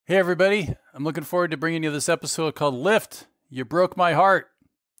Hey everybody, I'm looking forward to bringing you this episode called Lyft, You Broke My Heart.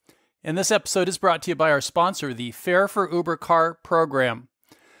 And this episode is brought to you by our sponsor, the Fare for Uber Car Program.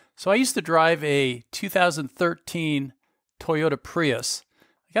 So I used to drive a 2013 Toyota Prius.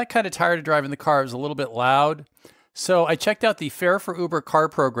 I got kind of tired of driving the car. It was a little bit loud. So I checked out the Fare for Uber Car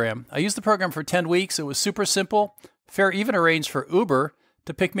Program. I used the program for 10 weeks. It was super simple. Fare even arranged for Uber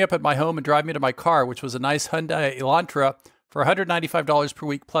to pick me up at my home and drive me to my car, which was a nice Hyundai Elantra for $195 per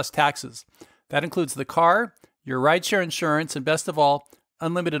week plus taxes. That includes the car, your rideshare insurance, and best of all,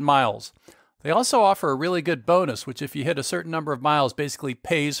 unlimited miles. They also offer a really good bonus, which if you hit a certain number of miles, basically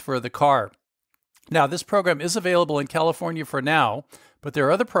pays for the car. Now, this program is available in California for now, but there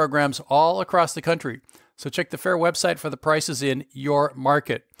are other programs all across the country. So check the Fare website for the prices in your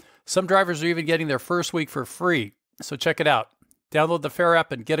market. Some drivers are even getting their first week for free. So check it out. Download the Fare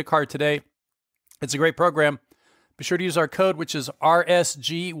app and get a car today. It's a great program. Be sure to use our code, which is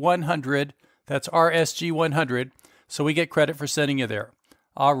RSG100. That's RSG100. So we get credit for sending you there.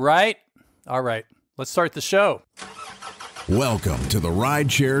 All right. Let's start the show. Welcome to the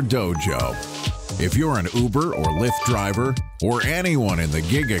Rideshare Dojo. If you're an Uber or Lyft driver or anyone in the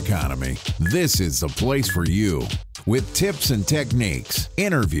gig economy, this is the place for you. With tips and techniques,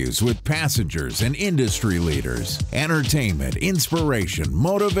 interviews with passengers and industry leaders, entertainment, inspiration,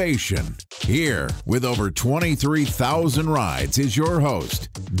 motivation. Here, with over 23,000 rides, is your host,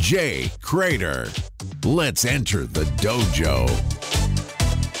 Jay Crater. Let's enter the dojo.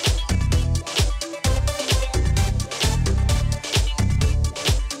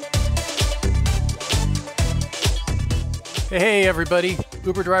 Hey, everybody.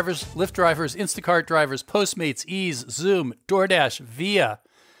 Uber drivers, Lyft drivers, Instacart drivers, Postmates, Ease, Zoom, DoorDash, Via,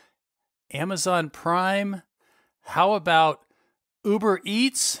 Amazon Prime. How about Uber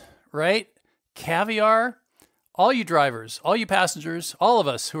Eats, right? Caviar. All you drivers, all you passengers, all of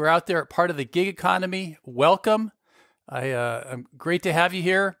us who are out there part of the gig economy, welcome. I'm great to have you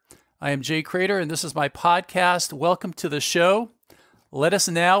here. I am Jay Crater, and this is my podcast. Welcome to the show. Let us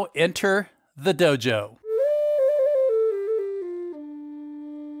now enter the dojo.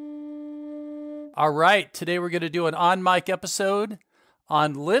 All right, today we're going to do an on-mic episode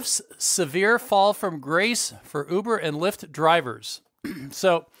on Lyft's severe fall from grace for Uber and Lyft drivers.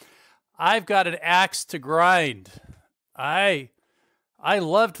 So I've got an axe to grind. I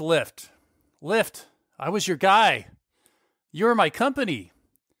loved Lyft. Lyft, I was your guy. You were my company.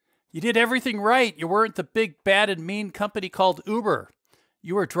 You did everything right. You weren't the big, bad, and mean company called Uber.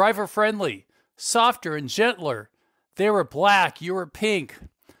 You were driver-friendly, softer and gentler. They were black, you were pink,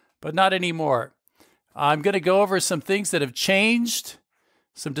 but not anymore. I'm going to go over some things that have changed,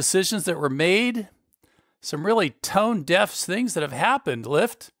 some decisions that were made, some really tone-deaf things that have happened.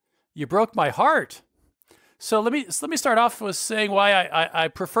 Lyft, you broke my heart. So let me start off with saying why I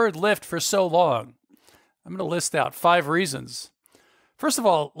preferred Lyft for so long. I'm going to list out 5 reasons. First of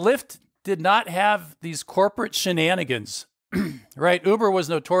all, Lyft did not have these corporate shenanigans, right? Uber was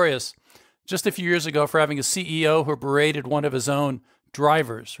notorious just a few years ago for having a CEO who berated one of his own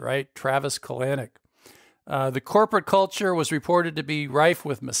drivers, right? Travis Kalanick. The corporate culture was reported to be rife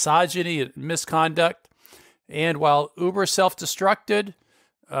with misogyny and misconduct. And while Uber self-destructed,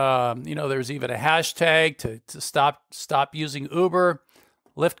 there's even a hashtag to stop using Uber.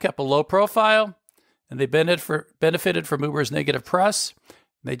 Lyft kept a low profile, and they benefited from Uber's negative press.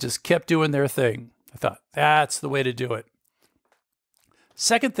 And they just kept doing their thing. I thought, that's the way to do it.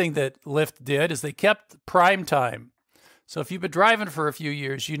 Second thing that Lyft did is they kept prime time. So if you've been driving for a few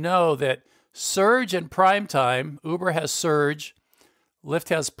years, you know that surge and prime time, Uber has surge, Lyft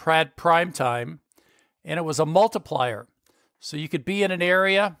has prime time, and it was a multiplier. So you could be in an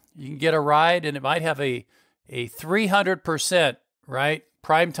area, you can get a ride, and it might have a 300%, right,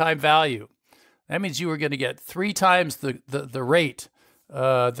 prime time value. That means you were going to get 3 times the rate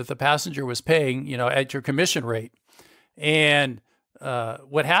that the passenger was paying, at your commission rate. And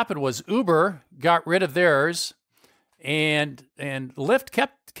what happened was Uber got rid of theirs, and Lyft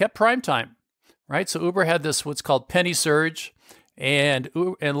kept prime time. Right, so Uber had this what's called penny surge, and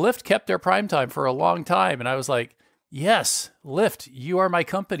Lyft kept their prime time for a long time. And I was like, yes, Lyft, you are my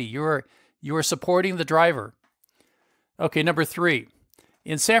company. You are supporting the driver. Okay, number 3,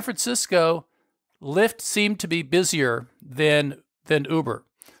 in San Francisco, Lyft seemed to be busier than Uber.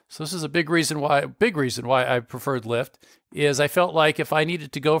 So this is a big reason why I preferred Lyft is I felt like if I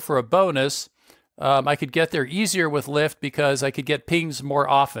needed to go for a bonus, I could get there easier with Lyft because I could get pings more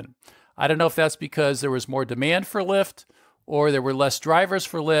often. I don't know if that's because there was more demand for Lyft or there were less drivers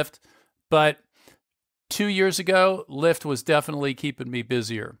for Lyft, but 2 years ago, Lyft was definitely keeping me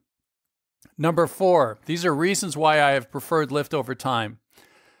busier. Number 4, these are reasons why I have preferred Lyft over time.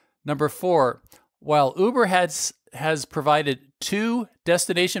 Number 4, while Uber has provided 2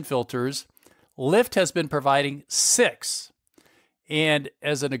 destination filters, Lyft has been providing 6. And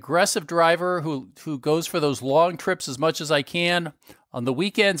as an aggressive driver who goes for those long trips as much as I can, on the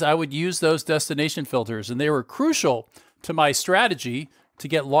weekends I would use those destination filters, and they were crucial to my strategy to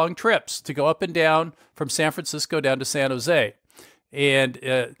get long trips, to go up and down from San Francisco down to San Jose.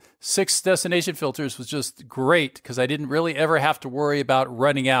 And 6 destination filters was just great because I didn't really ever have to worry about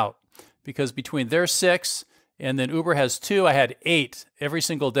running out, because between their 6 and then Uber has 2, I had 8 every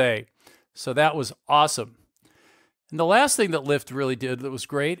single day. So that was awesome. And the last thing that Lyft really did that was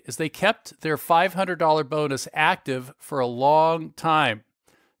great is they kept their $500 bonus active for a long time.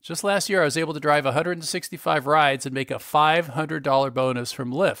 Just last year, I was able to drive 165 rides and make a $500 bonus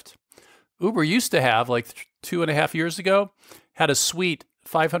from Lyft. Uber used to have, like 2.5 years ago, had a sweet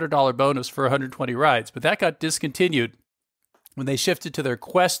 $500 bonus for 120 rides, but that got discontinued when they shifted to their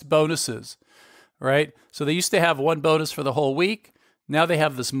Quest bonuses, right? So they used to have one bonus for the whole week. Now they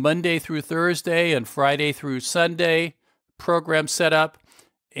have this Monday through Thursday and Friday through Sunday program set up,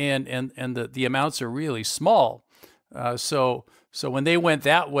 and the amounts are really small. So when they went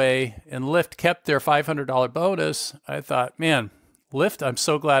that way and Lyft kept their $500 bonus, I thought, man, Lyft, I'm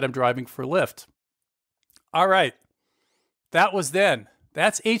so glad I'm driving for Lyft. All right, that was then.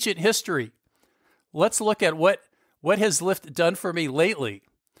 That's ancient history. Let's look at what has Lyft done for me lately.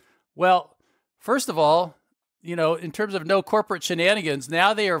 Well, first of all, in terms of no corporate shenanigans,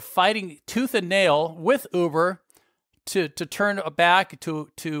 now they are fighting tooth and nail with Uber to turn back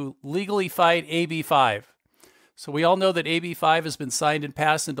to legally fight AB5. So we all know that AB5 has been signed and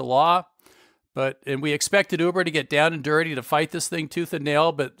passed into law, and we expected Uber to get down and dirty to fight this thing tooth and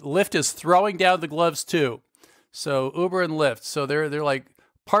nail, but Lyft is throwing down the gloves too. So Uber and Lyft, so they're like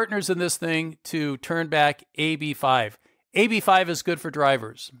partners in this thing to turn back AB5. AB5 is good for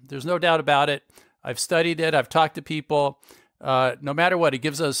drivers. There's no doubt about it. I've studied it. I've talked to people. No matter what, it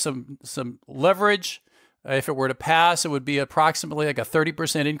gives us some leverage. If it were to pass, it would be approximately like a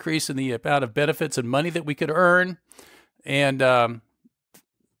 30% increase in the amount of benefits and money that we could earn. And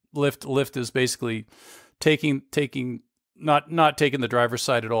Lyft is basically not taking the driver's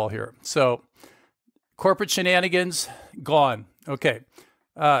side at all here. So corporate shenanigans, gone. Okay.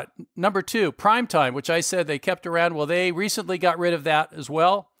 Number 2, prime time, which I said they kept around. Well, they recently got rid of that as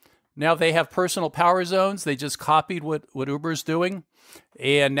well. Now they have personal power zones. They just copied what Uber's doing.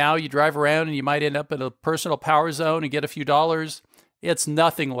 And now you drive around and you might end up in a personal power zone and get a few dollars. It's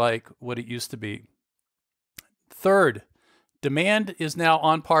nothing like what it used to be. Third, demand is now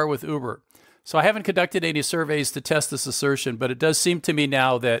on par with Uber. So I haven't conducted any surveys to test this assertion, but it does seem to me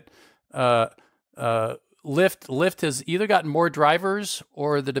now that Lyft has either gotten more drivers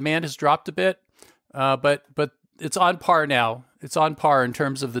or the demand has dropped a bit. But it's on par now. It's on par in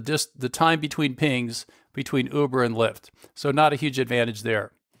terms of the time between pings between Uber and Lyft. So not a huge advantage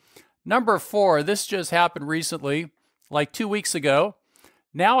there. Number 4, this just happened recently, like 2 weeks ago.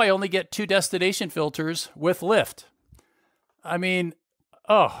 Now I only get 2 destination filters with Lyft. I mean,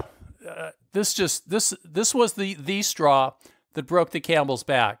 this was the straw that broke the camel's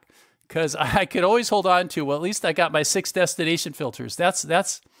back, because I could always hold on to, well, at least I got my 6 destination filters.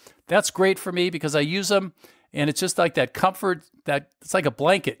 That's great for me because I use them. And it's just like that comfort, that it's like a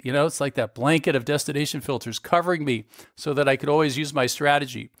blanket, it's like that blanket of destination filters covering me so that I could always use my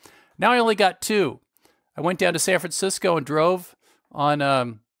strategy. Now I only got 2. I went down to San Francisco and drove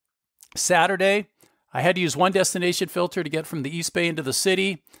on Saturday. I had to use 1 destination filter to get from the East Bay into the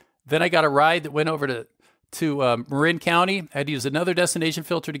city. Then I got a ride that went over to Marin County. I had to use another destination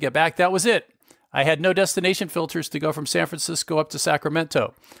filter to get back. That was it. I had no destination filters to go from San Francisco up to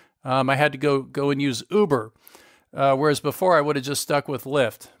Sacramento. I had to go and use Uber, whereas before I would have just stuck with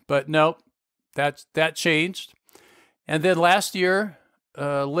Lyft. But no, that changed. And then last year,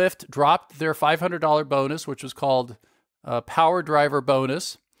 Lyft dropped their $500 bonus, which was called Power Driver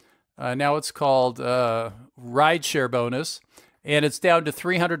Bonus. Now it's called Rideshare Bonus, and it's down to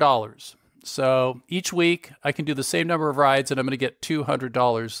 $300. So each week I can do the same number of rides, and I'm going to get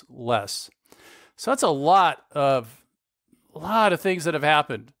 $200 less. So that's a lot of things that have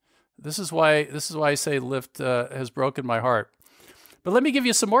happened. This is why I say Lyft has broken my heart. But let me give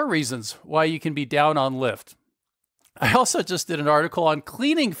you some more reasons why you can be down on Lyft. I also just did an article on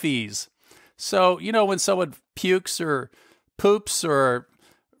cleaning fees. So, when someone pukes or poops or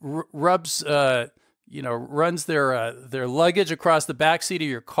runs their luggage across the backseat of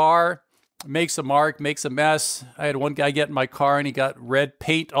your car, makes a mark, makes a mess. I had one guy get in my car and he got red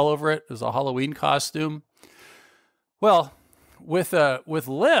paint all over it. It was a Halloween costume. Well, with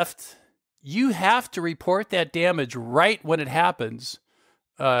Lyft, you have to report that damage right when it happens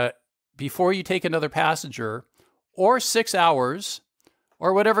before you take another passenger, or 6 hours,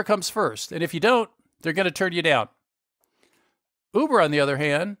 or whatever comes first. And if you don't, they're going to turn you down. Uber, on the other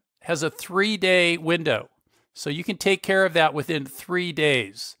hand, has a 3-day window. So you can take care of that within 3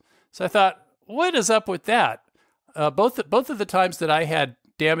 days. So I thought, what is up with that? Both of the times that I had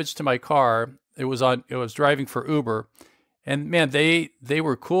damage to my car, it was driving for Uber, and man, they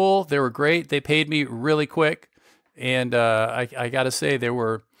were cool. They were great. They paid me really quick, and I got to say they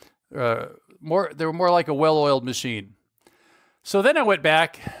were more like a well-oiled machine. So then I went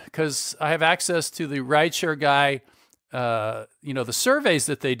back because I have access to the Rideshare guy, the surveys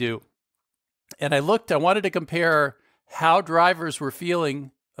that they do. And I wanted to compare how drivers were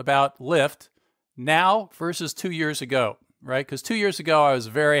feeling about Lyft now versus 2 years ago, right? Because 2 years ago, I was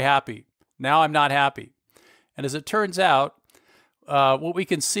very happy. Now I'm not happy. And as it turns out, what we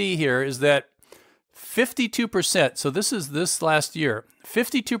can see here is that 52%, so this is this last year,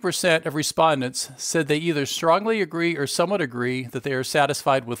 52% of respondents said they either strongly agree or somewhat agree that they are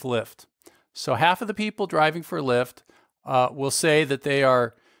satisfied with Lyft. So half of the people driving for Lyft will say that they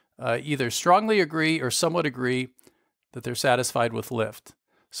are either strongly agree or somewhat agree that they're satisfied with Lyft.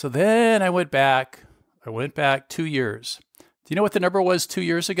 So then I went back 2 years. Do you know what the number was 2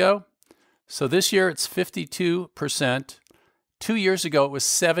 years ago? So this year it's 52%. 2 years ago it was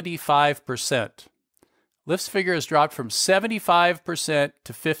 75%. Lyft's figure has dropped from 75%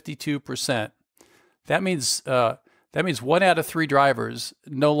 to 52%. That means 1 out of 3 drivers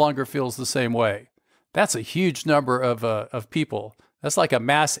no longer feels the same way. That's a huge number of people. That's like a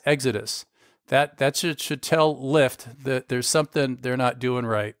mass exodus. That should tell Lyft that there's something they're not doing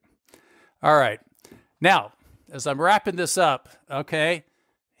right. All right. Now, as I'm wrapping this up, okay,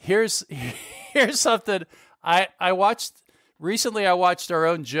 here's something I watched recently. I watched our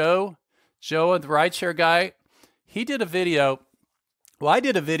own Joe and the Rideshare guy. He did a video. Well, I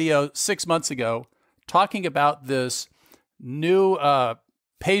did a video 6 months ago talking about this new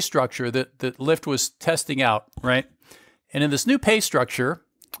pay structure that Lyft was testing out, right? And in this new pay structure,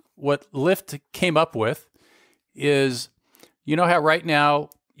 what Lyft came up with is, you know how right now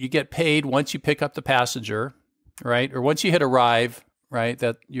you get paid once you pick up the passenger, right? Or once you hit arrive, right?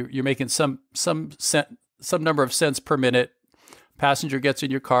 That you're making some number of cents per minute. Passenger gets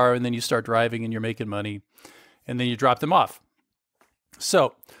in your car and then you start driving and you're making money and then you drop them off.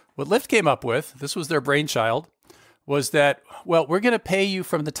 So what Lyft came up with, this was their brainchild, was that, well, we're going to pay you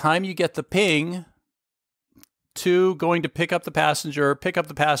from the time you get the ping to going to pick up the passenger,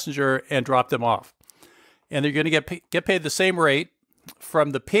 and drop them off. And they're going to get paid the same rate from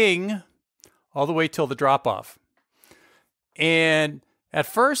the ping all the way till the drop off. And at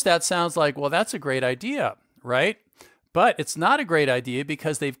first that sounds like, well, that's a great idea, right? But it's not a great idea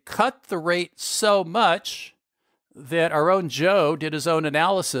because they've cut the rate so much that our own Joe did his own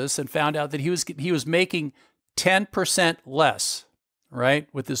analysis and found out that he was making 10% less, right,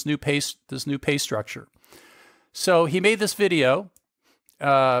 with this new pay structure. So he made this video.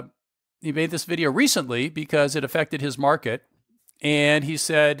 He made this video recently because it affected his market, and he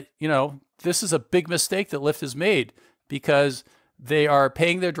said, this is a big mistake that Lyft has made because they are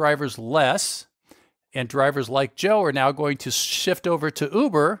paying their drivers less, and drivers like Joe are now going to shift over to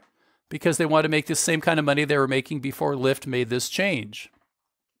Uber because they want to make the same kind of money they were making before Lyft made this change.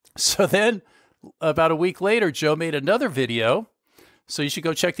 So then about a week later, Joe made another video. So you should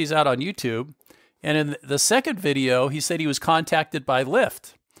go check these out on YouTube. And in the second video, he said he was contacted by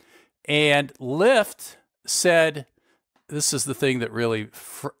Lyft. And Lyft said, this is the thing that really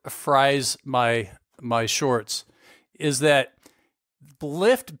fries my shorts, is that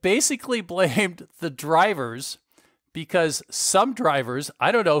Lyft basically blamed the drivers because some drivers,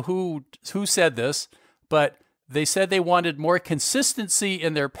 I don't know who said this, but they said they wanted more consistency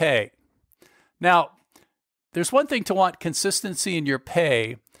in their pay. Now, there's one thing to want consistency in your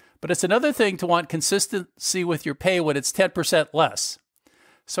pay, but it's another thing to want consistency with your pay when it's 10% less.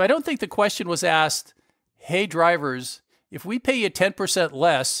 So I don't think the question was asked, hey, drivers, if we pay you 10%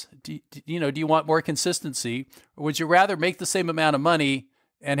 less, do you want more consistency? Or would you rather make the same amount of money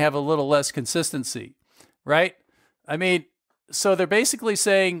and have a little less consistency, right? I mean, so they're basically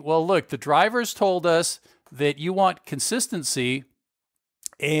saying, well, look, the drivers told us that you want consistency.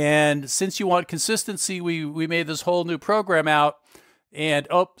 And since you want consistency, we made this whole new program out. And,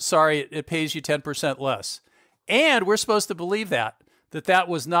 oh, sorry, it pays you 10% less. And we're supposed to believe that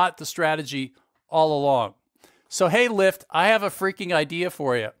was not the strategy all along. So, hey, Lyft, I have a freaking idea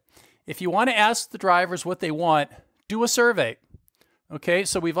for you. If you want to ask the drivers what they want, do a survey. Okay,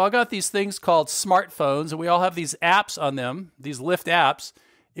 so we've all got these things called smartphones, and we all have these apps on them, these Lyft apps.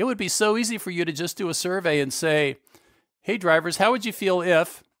 It would be so easy for you to just do a survey and say, Hey drivers, how would you feel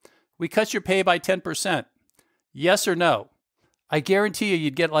if we cut your pay by 10%? Yes or no? I guarantee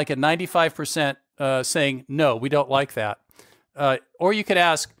you'd get like a 95% saying, no, we don't like that. Or you could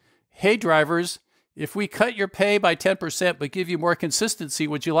ask, hey drivers, if we cut your pay by 10% but give you more consistency,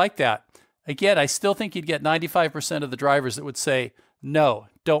 would you like that? Again, I still think you'd get 95% of the drivers that would say, no,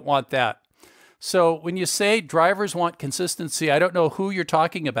 don't want that. So when you say drivers want consistency, I don't know who you're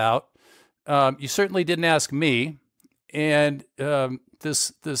talking about. You certainly didn't ask me. And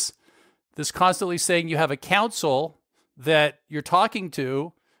this constantly saying you have a council that you're talking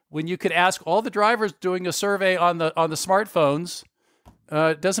to when you could ask all the drivers doing a survey on the smartphones,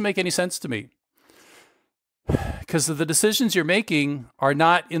 doesn't make any sense to me. Because the decisions you're making are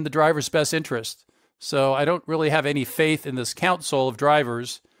not in the driver's best interest. So I don't really have any faith in this council of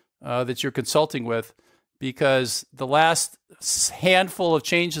drivers that you're consulting with, because the last handful of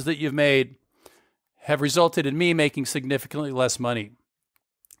changes that you've made have resulted in me making significantly less money.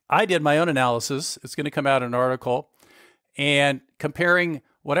 I did my own analysis. It's going to come out in an article, and comparing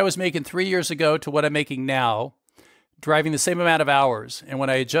what I was making 3 years ago to what I'm making now, driving the same amount of hours. And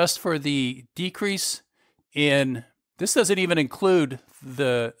when I adjust for the decrease in, this doesn't even include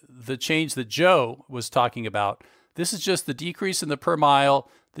the change that Joe was talking about. This is just the decrease in the per mile,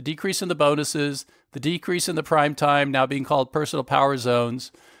 the decrease in the bonuses, the decrease in the prime time, now being called personal power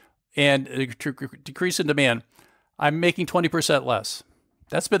zones, and a decrease in demand. I'm making 20% less.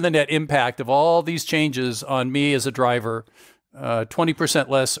 That's been the net impact of all these changes on me as a driver, 20%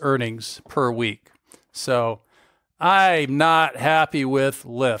 less earnings per week. So I'm not happy with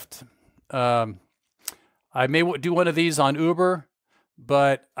Lyft. I may do one of these on Uber,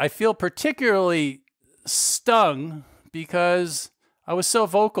 but I feel particularly stung because I was so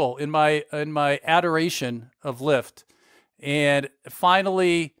vocal in my adoration of Lyft. And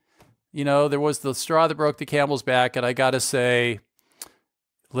finally, you know, there was the straw that broke the camel's back, and I got to say,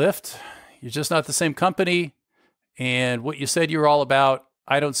 Lyft, you're just not the same company, and what you said you were all about,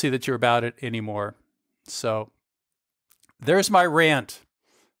 I don't see that you're about it anymore. So there's my rant.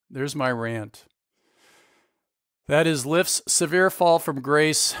 There's my rant. That is Lyft's severe fall from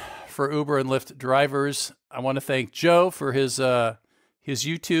grace for Uber and Lyft drivers. I want to thank Joe for his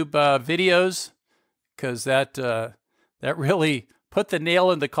YouTube videos, because that really put the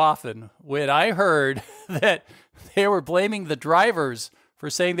nail in the coffin when I heard that they were blaming the drivers for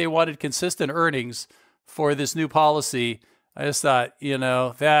saying they wanted consistent earnings for this new policy. I just thought, you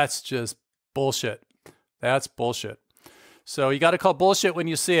know, that's just bullshit. That's bullshit. So you got to call bullshit when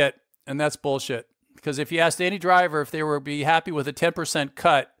you see it, and that's bullshit. Because if you asked any driver if they were be happy with a 10%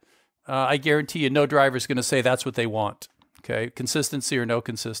 cut, I guarantee you no driver is going to say that's what they want. Okay, consistency or no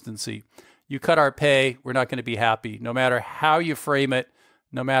consistency. You cut our pay, we're not going to be happy. No matter how you frame it,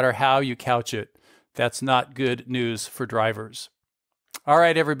 no matter how you couch it, that's not good news for drivers. All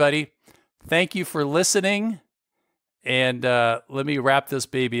right, everybody. Thank you for listening. And let me wrap this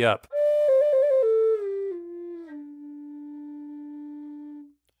baby up.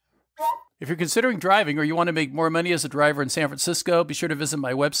 If you're considering driving or you want to make more money as a driver in San Francisco, be sure to visit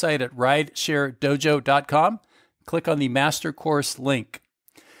my website at ridesharedojo.com. Click on the Master Course link.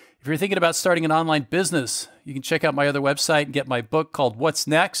 If you're thinking about starting an online business, you can check out my other website and get my book called What's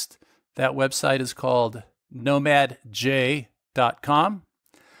Next. That website is called nomadj.com.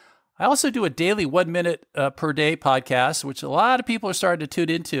 I also do a daily 1 minute per day podcast, which a lot of people are starting to tune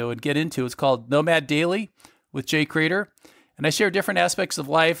into and get into. It's called Nomad Daily with Jay Crater. And I share different aspects of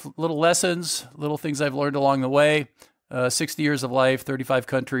life, little lessons, little things I've learned along the way, 60 years of life, 35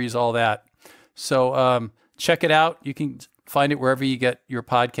 countries, all that. So check it out. You can find it wherever you get your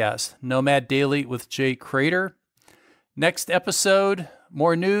podcast. Nomad Daily with Jay Crater. Next episode,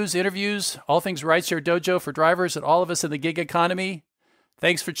 more news, interviews, all things Rideshare Dojo for drivers and all of us in the gig economy.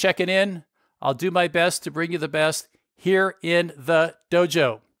 Thanks for checking in. I'll do my best to bring you the best here in the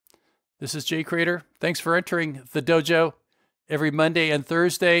dojo. This is Jay Crater. Thanks for entering the dojo every Monday and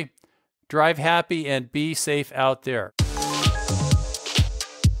Thursday. Drive happy and be safe out there.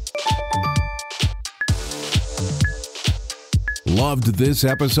 Loved this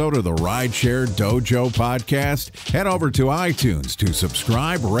episode of the Rideshare Dojo podcast? Head over to iTunes to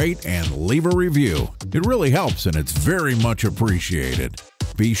subscribe, rate, and leave a review. It really helps, and it's very much appreciated.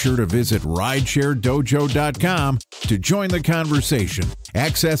 Be sure to visit ridesharedojo.com to join the conversation,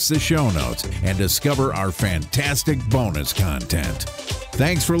 access the show notes, and discover our fantastic bonus content.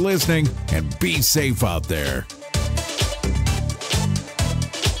 Thanks for listening, and be safe out there.